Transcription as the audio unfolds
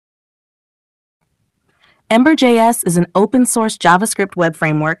Ember Js is an open-source JavaScript web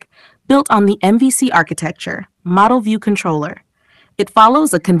framework built on the MVC architecture, Model View Controller. It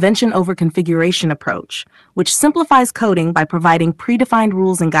follows a convention over configuration approach, which simplifies coding by providing predefined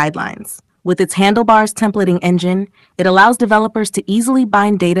rules and guidelines. With its handlebars templating engine, it allows developers to easily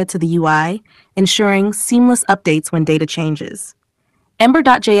bind data to the UI, ensuring seamless updates when data changes.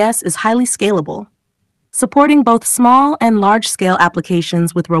 Ember.js is highly scalable, supporting both small and large-scale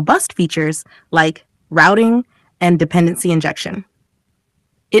applications with robust features like routing and dependency injection.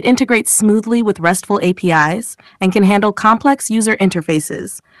 It integrates smoothly with RESTful APIs and can handle complex user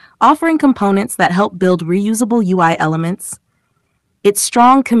interfaces, offering components that help build reusable UI elements. Its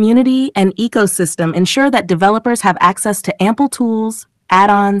strong community and ecosystem ensure that developers have access to ample tools,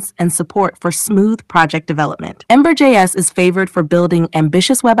 add-ons, and support for smooth project development. Ember.js is favored for building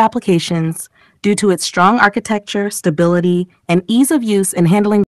ambitious web applications due to its strong architecture, stability, and ease of use in handling